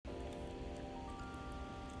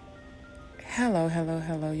Hello, hello,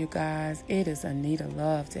 hello, you guys. It is Anita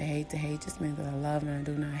Love to hate. To hate just means that I love and I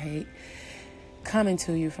do not hate. Coming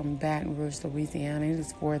to you from Baton Rouge, Louisiana. It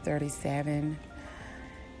is 4:37.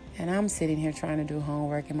 And I'm sitting here trying to do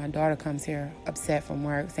homework. And my daughter comes here upset from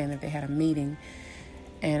work saying that they had a meeting.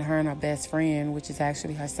 And her and her best friend, which is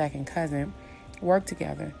actually her second cousin, worked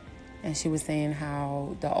together. And she was saying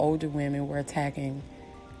how the older women were attacking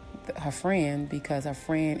her friend because her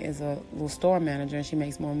friend is a little store manager and she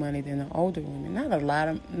makes more money than the older women. Not a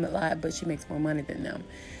lot, but she makes more money than them.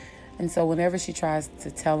 And so whenever she tries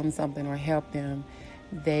to tell them something or help them,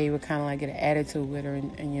 they would kind of like get an attitude with her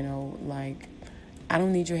and you know, like, I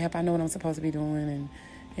don't need your help. I know what I'm supposed to be doing. And,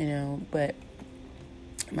 you know, but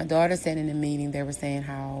my daughter said in the meeting, they were saying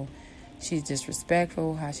how she's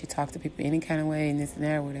disrespectful, how she talks to people any kind of way and this and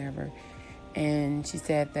that or whatever. And she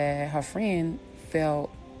said that her friend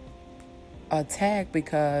felt attacked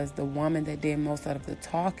because the woman that did most of the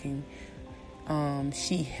talking,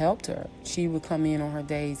 she helped her. She would come in on her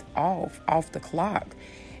days off the clock,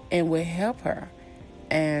 and would help her.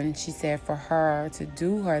 And she said for her to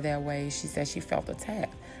do her that way, she said she felt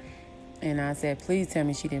attacked. And I said, please tell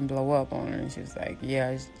me she didn't blow up on her. And she was like,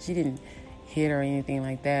 yeah, she didn't hit her or anything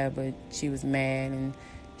like that, but she was mad. And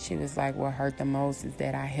she was like, what hurt the most is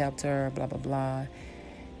that I helped her, blah, blah, blah.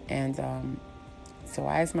 And so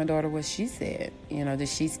I asked my daughter what she said. You know, did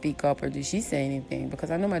she speak up or did she say anything? Because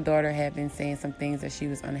I know my daughter had been saying some things that she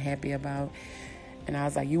was unhappy about. And I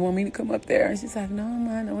was like, you want me to come up there? And she's like, no,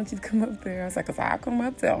 Mom, I want you to come up there. I was like, because I'll come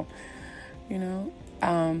up there. You know,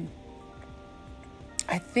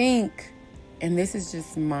 I think, and this is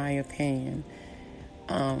just my opinion,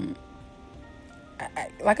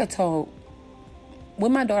 like I told,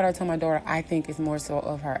 with my daughter, I told my daughter, I think it's more so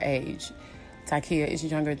of her age. Takia is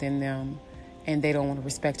younger than them, and they don't want to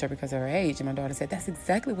respect her because of her age. And my daughter said, that's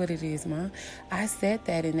exactly what it is, Mom. I said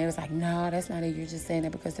that, and they was like, no, that's not it. You're just saying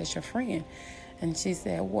that because that's your friend. And she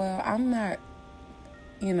said, well, I'm not,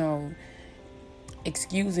 you know,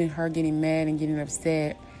 excusing her getting mad and getting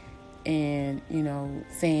upset and, you know,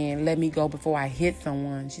 saying, let me go before I hit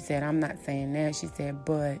someone. She said, I'm not saying that. She said,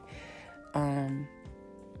 but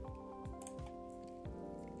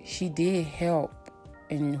she did help,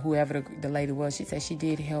 and whoever the lady was, she said she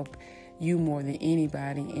did help you more than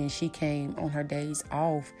anybody, and she came on her days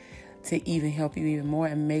off to even help you even more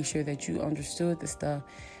and make sure that you understood the stuff.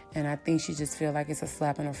 And I think she just feel like it's a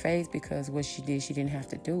slap in her face because what she did, she didn't have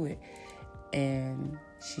to do it. And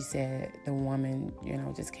she said the woman, you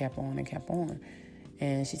know, just kept on and kept on.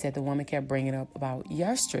 And she said the woman kept bringing up about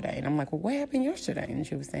yesterday. And I'm like, well, what happened yesterday? And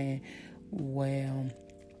she was saying, well,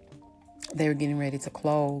 they were getting ready to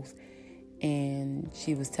close. And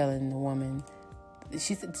she was telling the woman,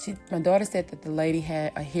 my daughter said that the lady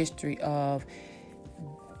had a history of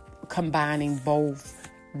combining both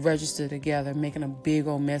register together, making a big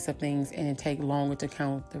old mess of things, and it take longer to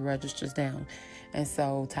count the registers down. And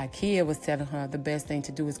so Takia was telling her the best thing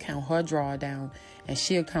to do is count her draw down, and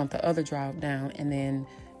she'll count the other draw down, and then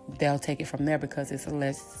they'll take it from there because it's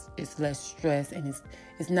less stress, and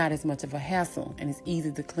it's not as much of a hassle, and it's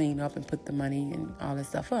easy to clean up and put the money and all that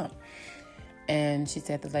stuff up. And she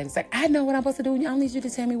said, the lady's like, I know what I'm supposed to do. I don't need you to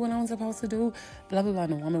tell me what I'm supposed to do. Blah, blah, blah.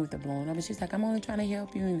 And the woman with the blowing up. And she's like, I'm only trying to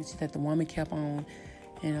help you. And she said the woman kept on,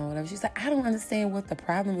 you know, whatever. She's like, I don't understand what the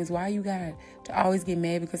problem is. Why you got to always get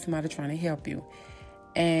mad because somebody's trying to help you?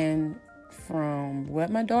 And from what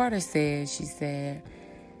my daughter said, she said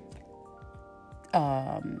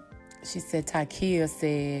Takia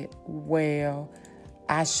said, well,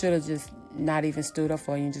 I should have just not even stood up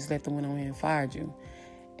for you and just let them went on here and fired you.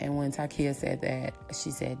 And when Takia said that, she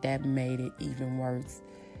said that made it even worse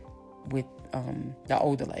with the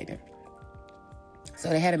older lady. So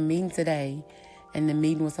they had a meeting today, and the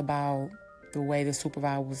meeting was about the way the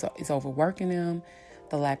supervisor is overworking them,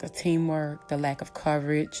 the lack of teamwork, the lack of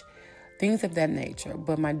coverage, things of that nature.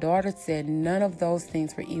 But my daughter said none of those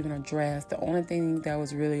things were even addressed. The only thing that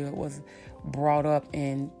was really was brought up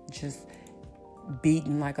and just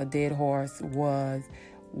beaten like a dead horse was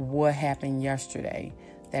what happened yesterday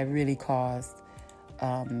that really caused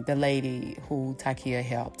the lady who Takia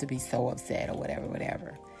helped to be so upset or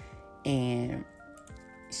whatever. And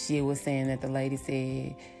she was saying that the lady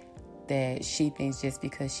said that she thinks just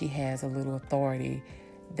because she has a little authority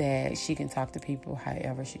that she can talk to people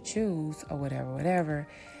however she chooses or whatever,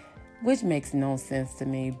 which makes no sense to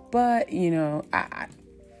me. But, you know, I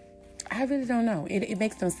really don't know. It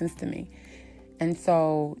makes no sense to me. And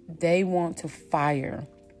so they want to fire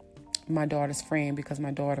my daughter's friend because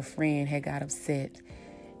my daughter's friend had got upset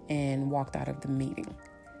and walked out of the meeting.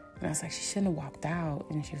 And I was like, she shouldn't have walked out.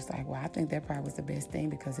 And she was like, well, I think that probably was the best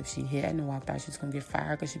thing, because if she hadn't walked out, she was going to get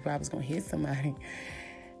fired because she probably was going to hit somebody.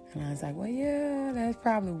 And I was like, well, yeah, that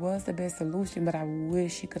probably was the best solution, but I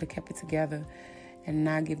wish she could have kept it together and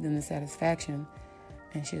not give them the satisfaction.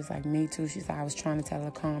 And she was like, me too. She's like, I was trying to tell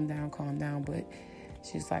her, calm down. But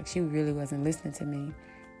she was like, she really wasn't listening to me.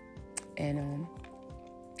 And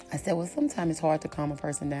I said, well, sometimes it's hard to calm a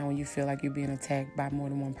person down when you feel like you're being attacked by more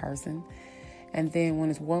than one person. And then when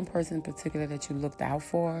it's one person in particular that you looked out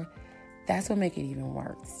for, that's what makes it even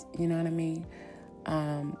worse. You know what I mean?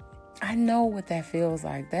 I know what that feels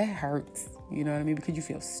like. That hurts. You know what I mean? Because you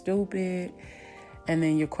feel stupid. And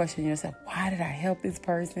then you're questioning yourself, why did I help this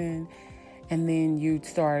person? And then you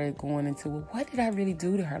started going into, well, what did I really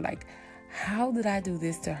do to her? Like, how did I do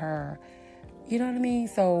this to her? You know what I mean?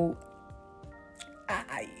 So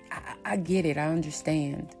I get it. I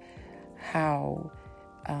understand how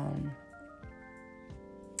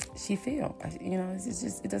she feel. You know, it's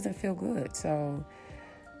just, it doesn't feel good. So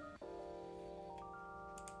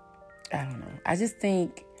I don't know. I just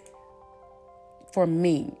think, for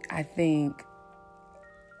me, I think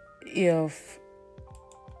if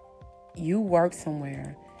you work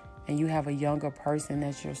somewhere and you have a younger person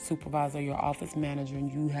that's your supervisor, your office manager,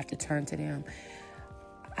 and you have to turn to them,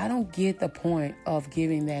 I don't get the point of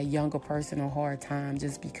giving that younger person a hard time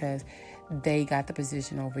just because they got the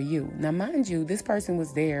position over you. Now, mind you, this person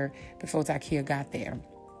was there before Takia got there.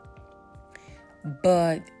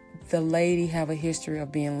 But the lady have a history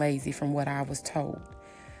of being lazy, from what I was told.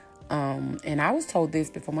 And I was told this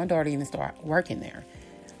before my daughter even started working there.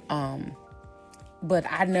 But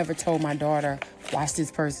I never told my daughter, watch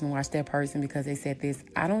this person, watch that person, because they said this.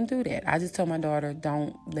 I don't do that. I just told my daughter,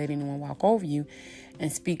 don't let anyone walk over you,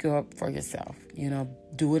 and speak up for yourself. You know,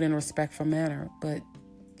 do it in a respectful manner, but,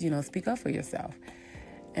 you know, speak up for yourself.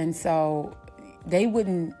 And so they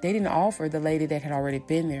didn't offer the lady that had already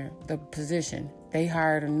been there the position. They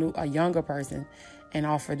hired a younger person and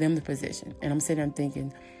offered them the position. And I'm sitting there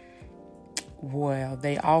thinking, well,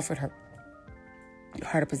 they offered her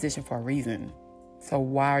the position for a reason. So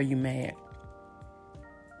why are you mad?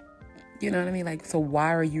 You know what I mean? Like, so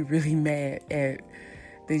why are you really mad at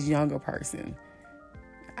this younger person?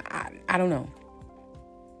 I don't know.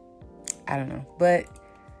 But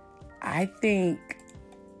I think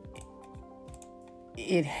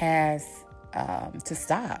it has to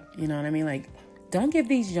stop. You know what I mean? Like, don't give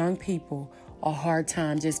these young people a hard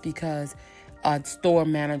time just because a store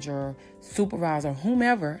manager, supervisor,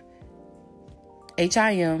 whomever,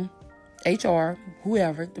 HIM, HR,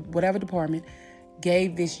 whoever, whatever department,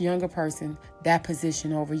 gave this younger person that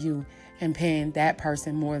position over you and paying that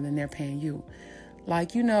person more than they're paying you.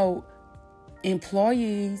 Like, you know,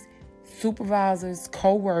 employees, supervisors,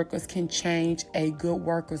 co-workers can change a good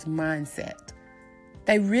worker's mindset.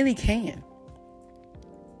 They really can.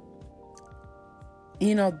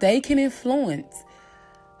 You know, they can influence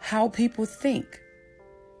how people think.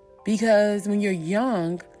 Because when you're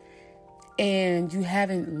young and you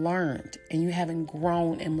haven't learned and you haven't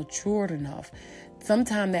grown and matured enough,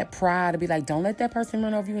 sometimes that pride to be like, don't let that person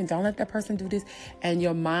run over you and don't let that person do this. And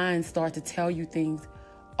your mind starts to tell you things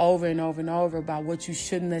over and over and over about what you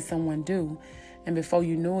shouldn't let someone do. And before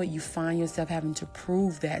you know it, you find yourself having to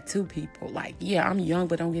prove that to people. Like, yeah, I'm young,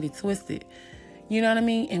 but don't get it twisted. You know what I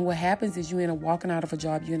mean? And what happens is you end up walking out of a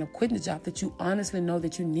job, you end up quitting the job that you honestly know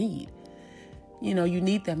that you need. You know, you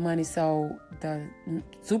need that money. So the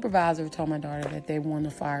supervisor told my daughter that they want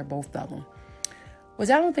to fire both of them, which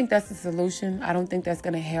I don't think that's the solution. I don't think that's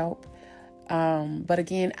going to help. But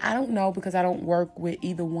again, I don't know because I don't work with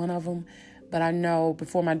either one of them. But I know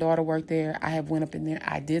before my daughter worked there, I have went up in there.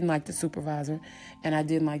 I didn't like the supervisor, and I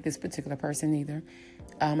didn't like this particular person either.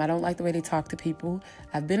 I don't like the way they talk to people.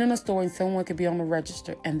 I've been in a store and someone could be on the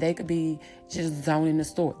register and they could be just zoning the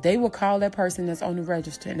store. They will call that person that's on the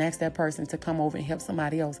register and ask that person to come over and help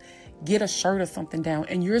somebody else get a shirt or something down,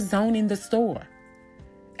 and you're zoning the store.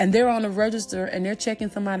 And they're on the register and they're checking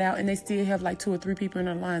somebody out and they still have like 2 or 3 people in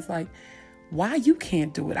their lines. Like, why you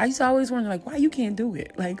can't do it? I used to always wonder, like, why you can't do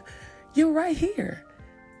it? Like, you're right here.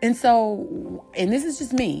 And so, and this is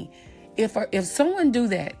just me. If someone do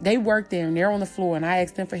that, they work there and they're on the floor and I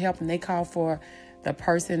ask them for help and they call for the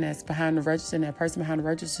person that's behind the register and that person behind the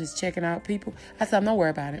register is checking out people, I said, don't worry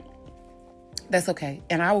about it. That's okay.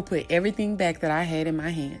 And I will put everything back that I had in my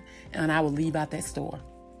hand and I will leave out that store.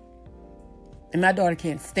 And my daughter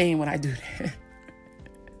can't stand when I do that.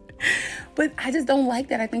 But I just don't like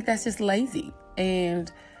that. I think that's just lazy.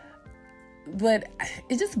 But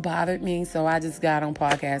it just bothered me. So I just got on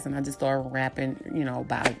podcast and I just started rapping,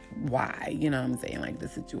 about why, what I'm saying, like the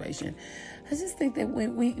situation. I just think that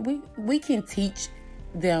we can teach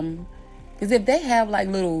them. Because if they have like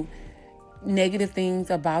little negative things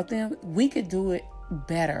about them, we could do it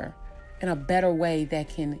better, in a better way that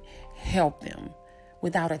can help them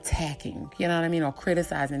without attacking, you know what I mean, or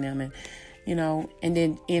criticizing them, and and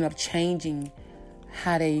then end up changing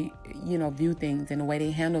how they, view things and the way they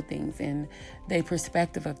handle things and their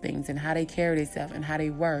perspective of things and how they carry themselves and how they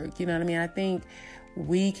work. You know what I mean? I think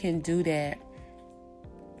we can do that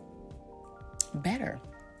better.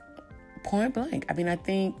 Point blank. I mean, I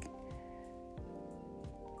think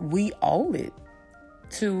we owe it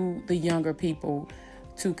to the younger people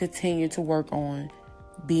to continue to work on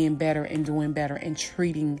being better and doing better and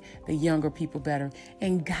treating the younger people better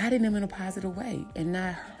and guiding them in a positive way and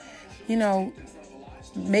not,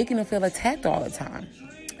 making them feel attacked all the time.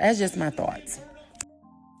 That's just my thoughts.